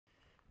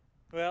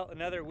Well,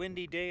 another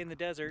windy day in the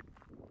desert.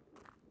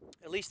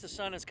 At least the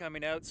sun is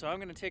coming out, so I'm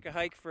going to take a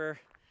hike for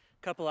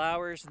a couple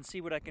hours and see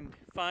what I can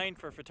find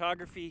for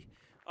photography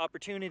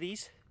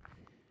opportunities.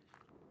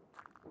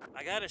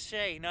 I gotta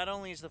say, not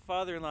only is the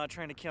father-in-law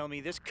trying to kill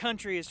me, this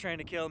country is trying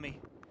to kill me.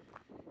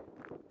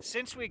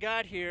 Since we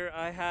got here,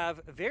 I have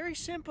a very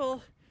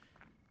simple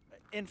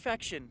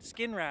infection,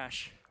 skin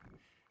rash.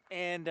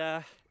 And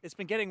it's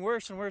been getting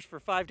worse and worse for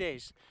 5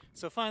 days.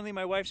 So finally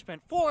my wife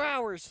spent 4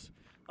 hours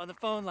on the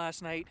phone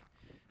last night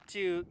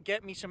to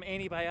get me some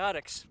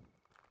antibiotics.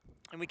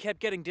 And we kept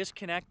getting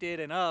disconnected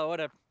and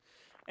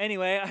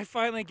Anyway, I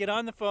finally get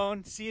on the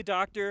phone, see a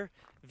doctor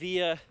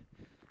via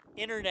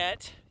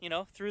internet,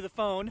 through the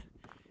phone.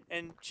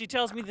 And she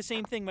tells me the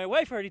same thing my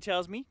wife already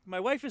tells me. My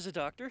wife is a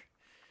doctor.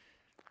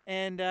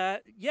 And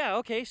yeah,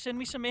 okay, send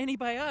me some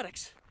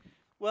antibiotics.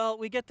 Well,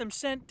 we get them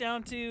sent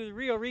down to the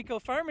Rio Rico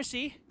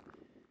pharmacy.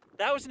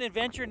 That was an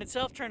adventure in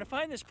itself trying to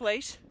find this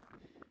place.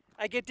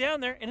 I get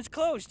down there and it's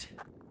closed.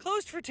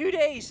 Closed for 2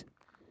 days.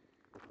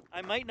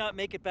 I might not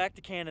make it back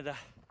to Canada.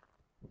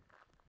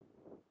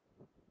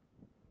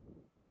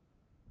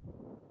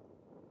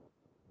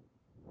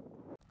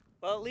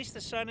 Well, at least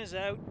the sun is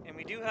out and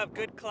we do have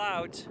good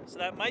clouds, so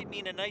that might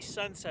mean a nice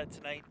sunset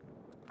tonight.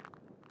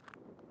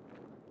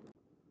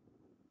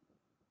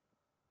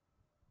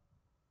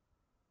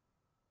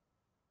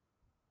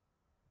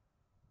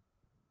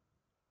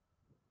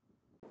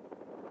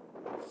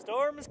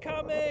 Storm is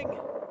coming!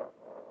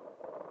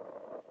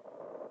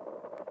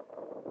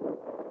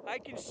 I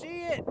can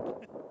see it!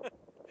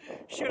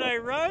 Should I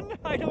run?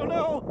 I don't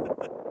know.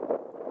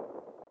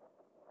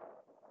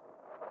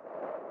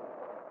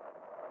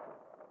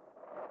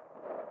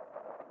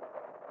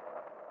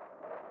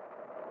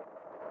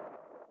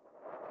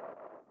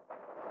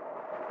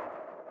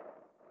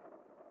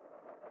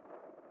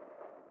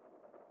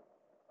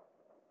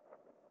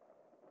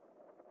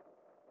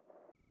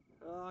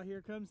 Oh,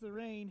 here comes the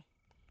rain.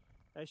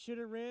 I should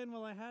have ran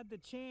while I had the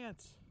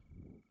chance.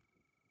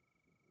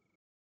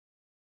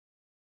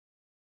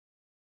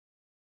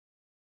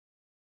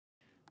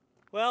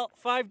 Well,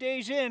 5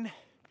 days in,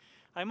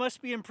 I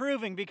must be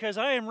improving because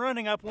I am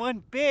running up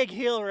one big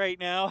hill right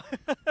now.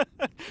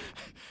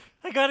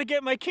 I gotta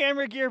get my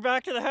camera gear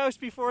back to the house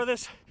before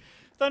this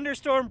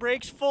thunderstorm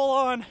breaks full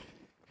on.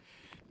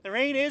 The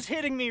rain is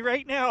hitting me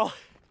right now.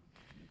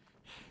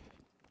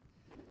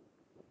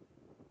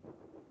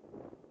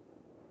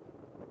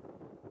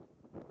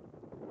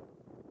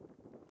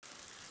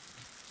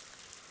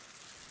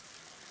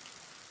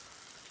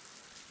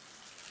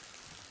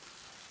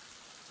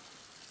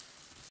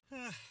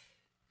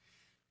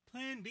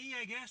 Plan B,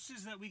 I guess,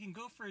 is that we can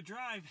go for a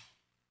drive.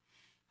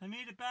 I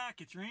made it back.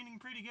 It's raining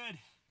pretty good.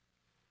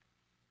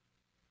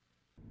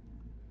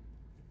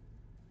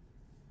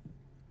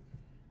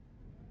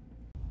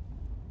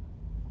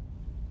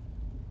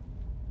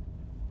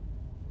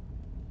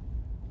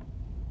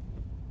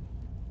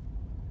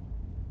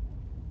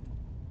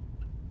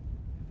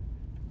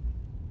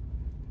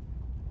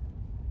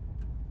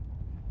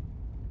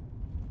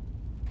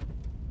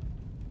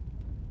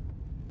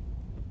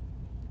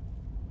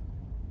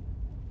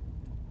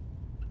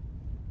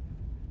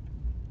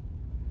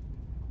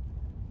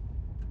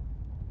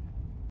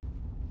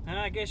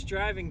 I guess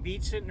driving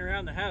beats sitting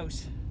around the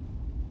house.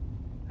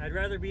 I'd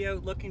rather be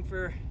out looking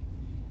for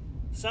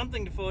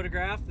something to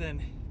photograph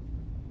than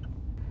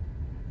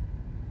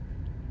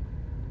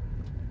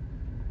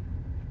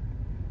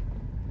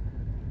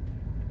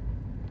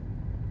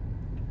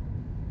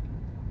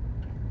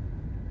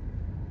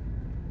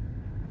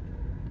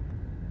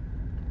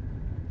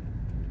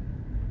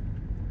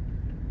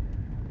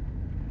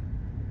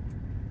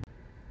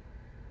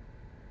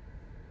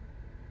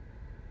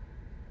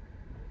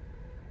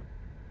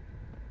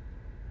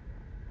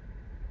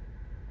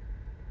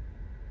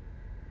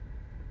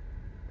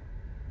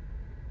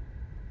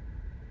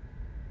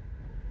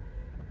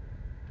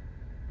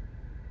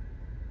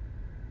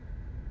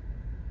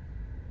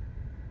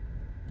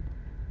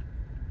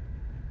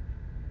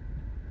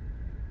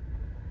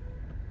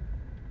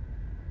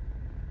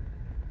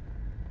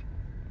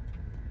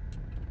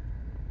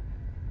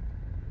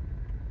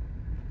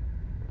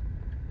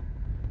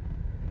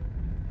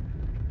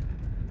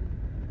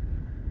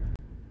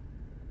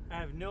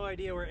I have no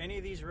idea where any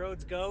of these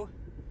roads go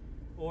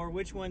or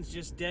which ones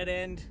just dead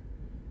end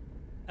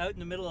out in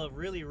the middle of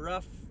really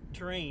rough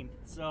terrain.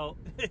 So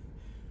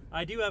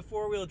I do have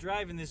four-wheel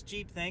drive in this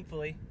Jeep,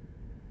 thankfully.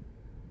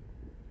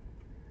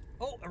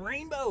 Oh, a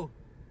rainbow!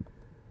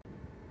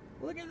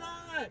 Look at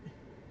that!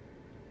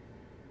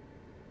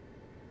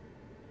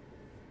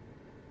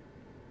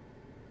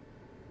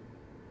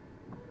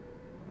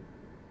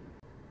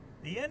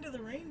 The end of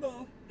the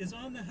rainbow is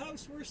on the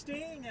house we're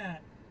staying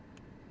at.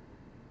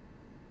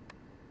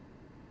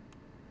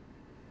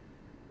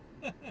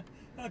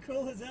 How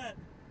cool is that?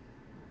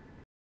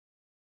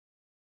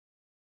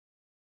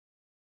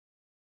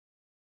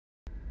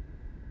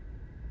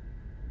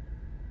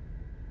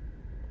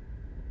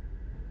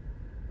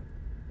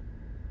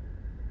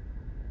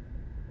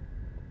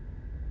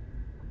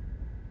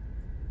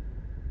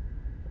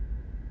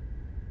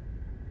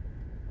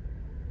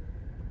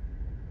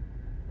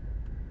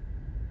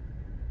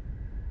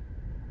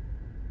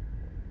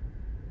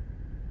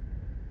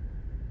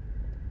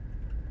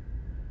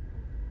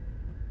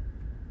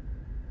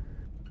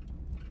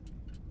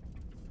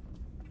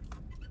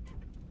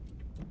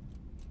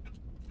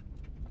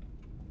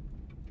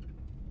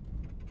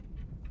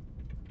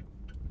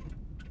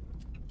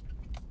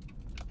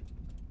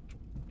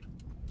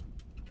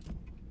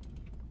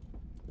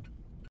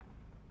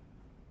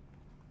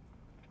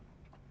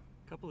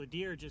 couple of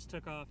deer just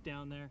took off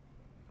down there.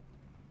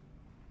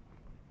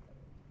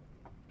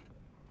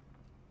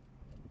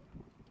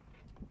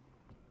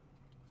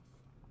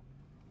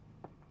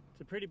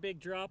 It's a pretty big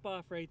drop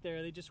off right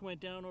there. They just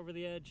went down over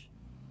the edge.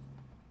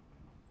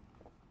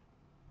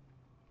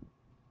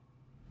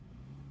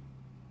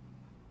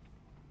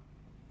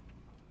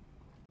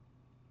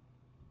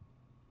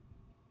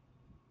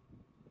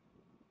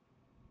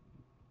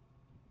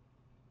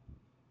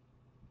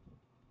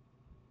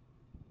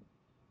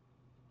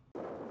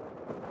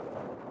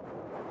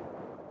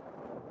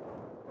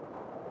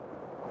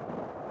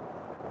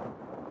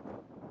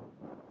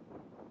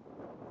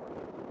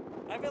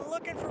 I've been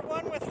looking for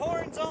one with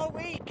horns all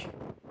week.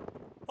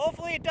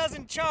 Hopefully it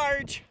doesn't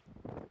charge.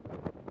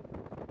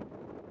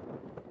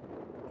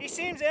 He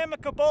seems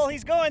amicable.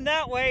 He's going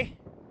that way.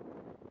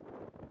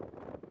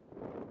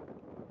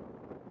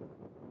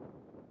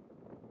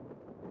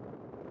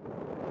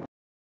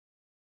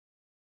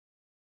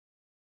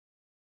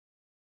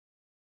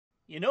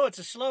 You know it's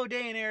a slow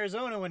day in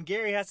Arizona when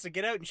Gary has to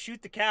get out and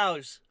shoot the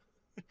cows.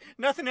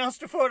 Nothing else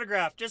to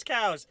photograph, just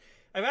cows.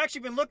 I've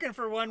actually been looking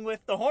for one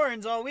with the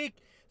horns all week.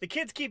 The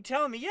kids keep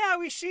telling me, yeah,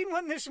 we seen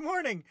one this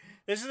morning.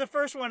 This is the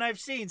first one I've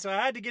seen, so I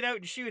had to get out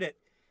and shoot it.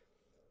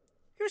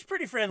 He was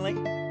pretty friendly.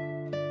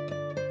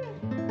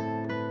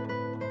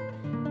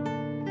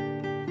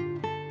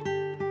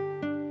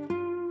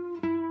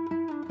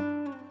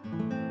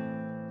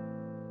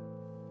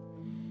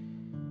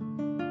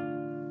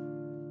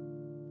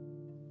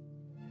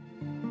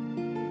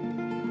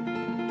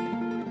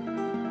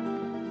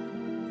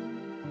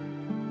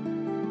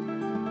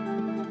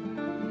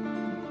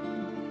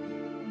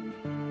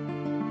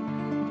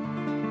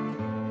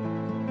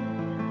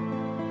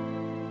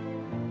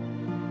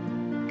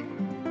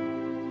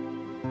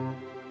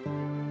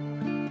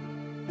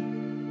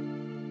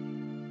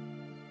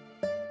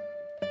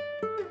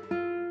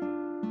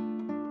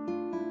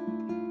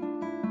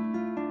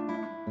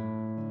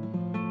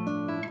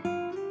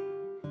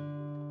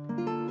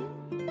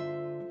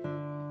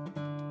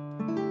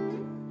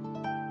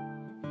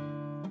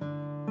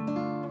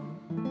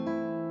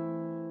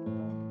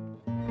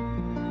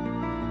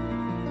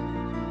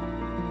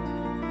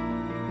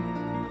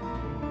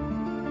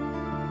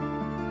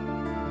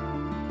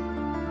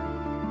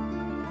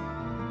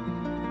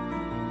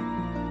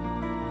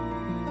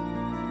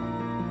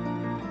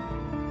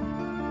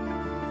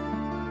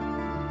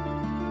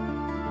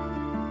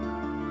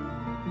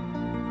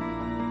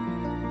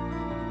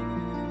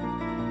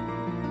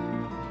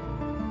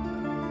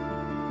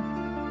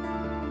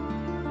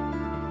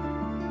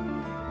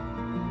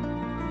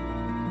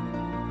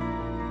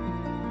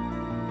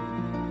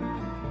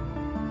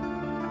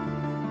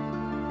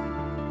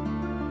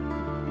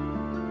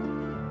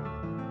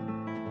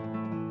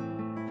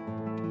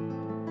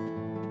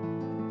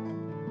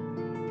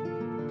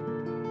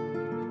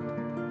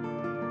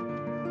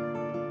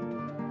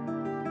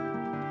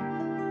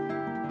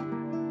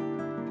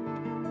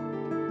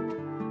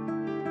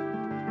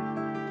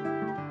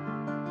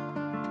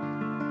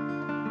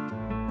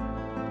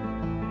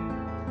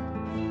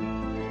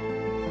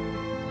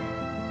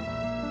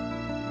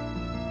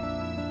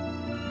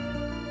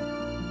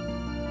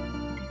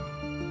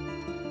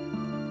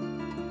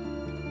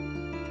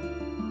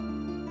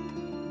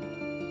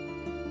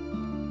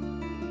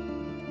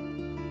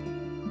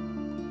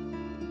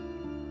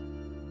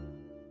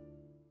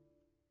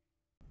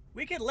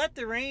 We could let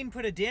the rain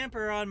put a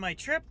damper on my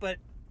trip, but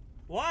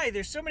why?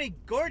 There's so many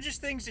gorgeous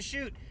things to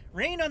shoot.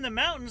 Rain on the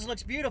mountains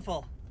looks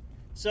beautiful.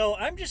 So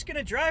I'm just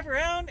gonna drive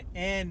around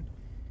and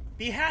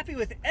be happy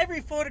with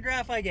every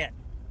photograph I get.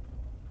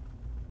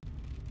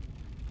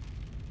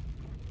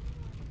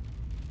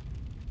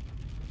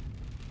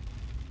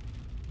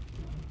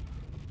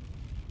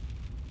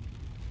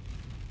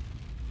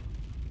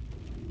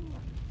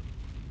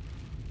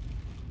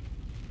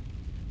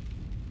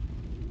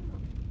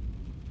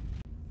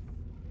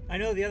 I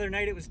know the other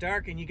night it was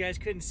dark and you guys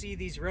couldn't see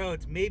these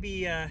roads.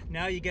 Maybe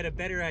now you get a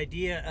better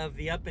idea of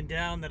the up and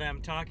down that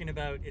I'm talking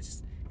about.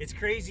 It's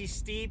crazy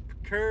steep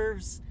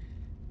curves,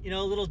 you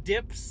know, little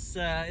dips.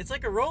 It's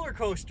like a roller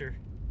coaster.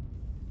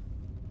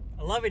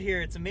 I love it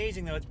here. It's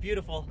amazing though. It's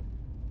beautiful.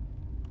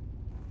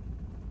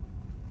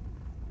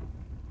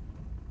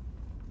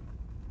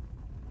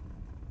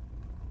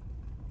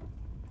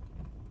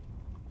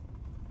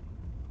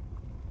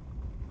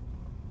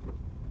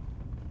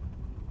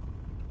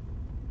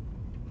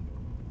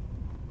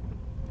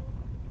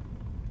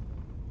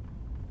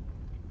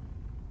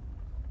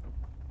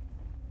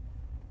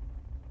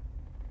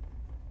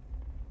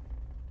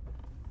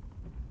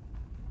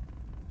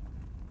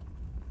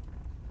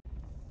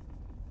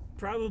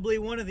 Probably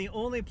one of the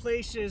only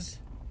places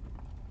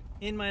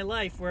in my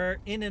life where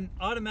in an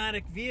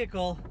automatic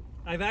vehicle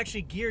I've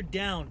actually geared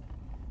down.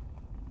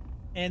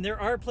 And there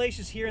are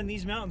places here in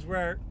these mountains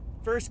where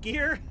first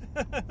gear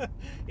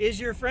is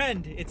your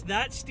friend. It's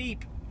that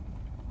steep.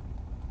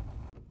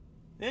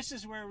 This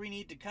is where we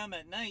need to come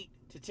at night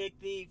to take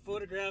the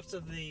photographs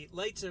of the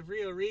lights of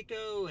Rio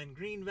Rico and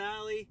Green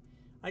Valley.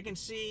 I can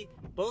see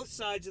both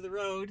sides of the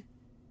road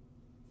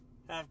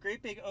have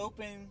great big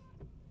open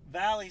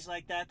valleys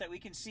like that we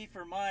can see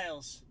for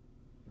miles.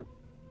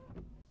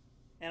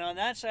 And on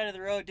that side of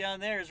the road down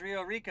there is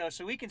Rio Rico,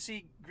 so we can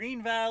see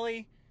Green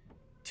Valley,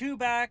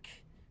 Tubac,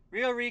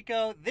 Rio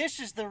Rico. This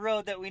is the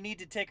road that we need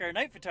to take our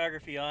night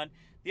photography on.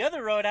 The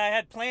other road, I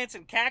had plants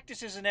and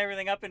cactuses and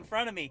everything up in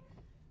front of me.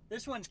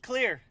 This one's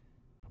clear.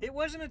 It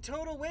wasn't a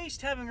total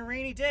waste having a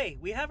rainy day.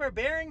 We have our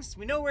bearings,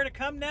 we know where to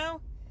come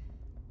now.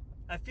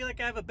 I feel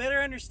like I have a better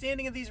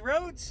understanding of these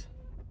roads.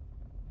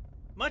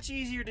 Much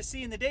easier to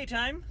see in the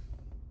daytime.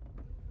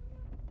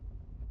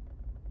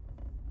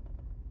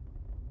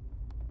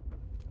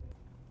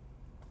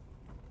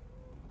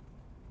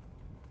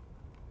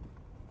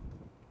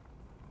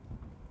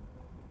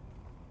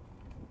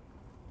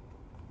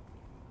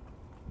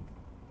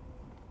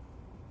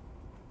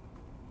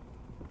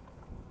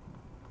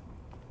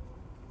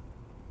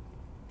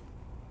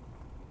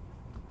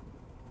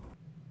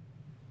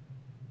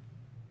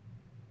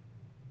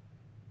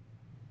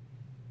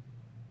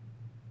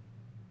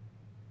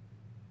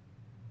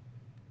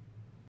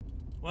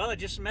 Well, I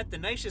just met the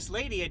nicest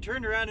lady. I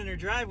turned around in her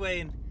driveway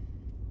and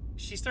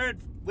she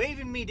started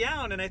waving me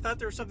down, and I thought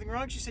there was something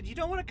wrong. She said, "You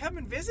don't want to come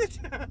and visit?"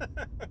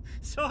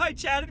 So I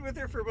chatted with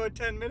her for about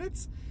 10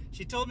 minutes.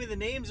 She told me the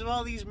names of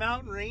all these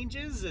mountain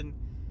ranges and,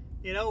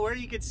 you know, where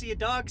you could see a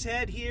dog's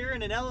head here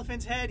and an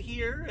elephant's head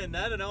here, and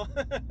I don't know.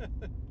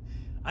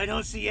 I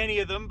don't see any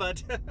of them,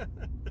 but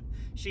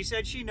she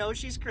said she knows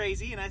she's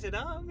crazy, and I said,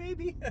 oh,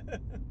 maybe.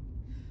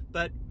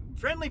 But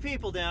friendly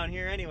people down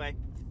here anyway.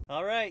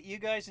 All right, you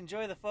guys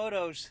enjoy the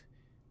photos.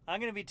 I'm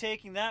going to be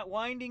taking that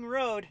winding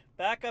road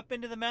back up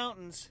into the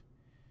mountains.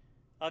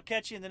 I'll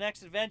catch you in the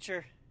next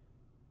adventure.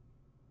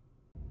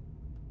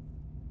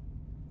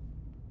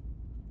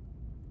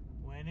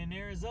 When in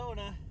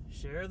Arizona,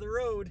 share the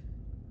road.